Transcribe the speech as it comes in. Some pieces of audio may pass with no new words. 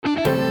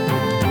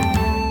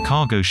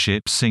cargo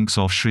ship sinks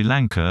off Sri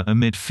Lanka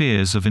amid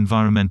fears of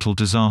environmental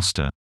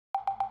disaster.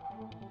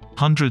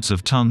 Hundreds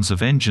of tons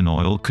of engine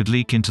oil could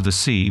leak into the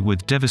sea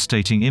with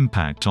devastating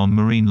impact on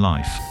marine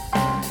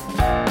life.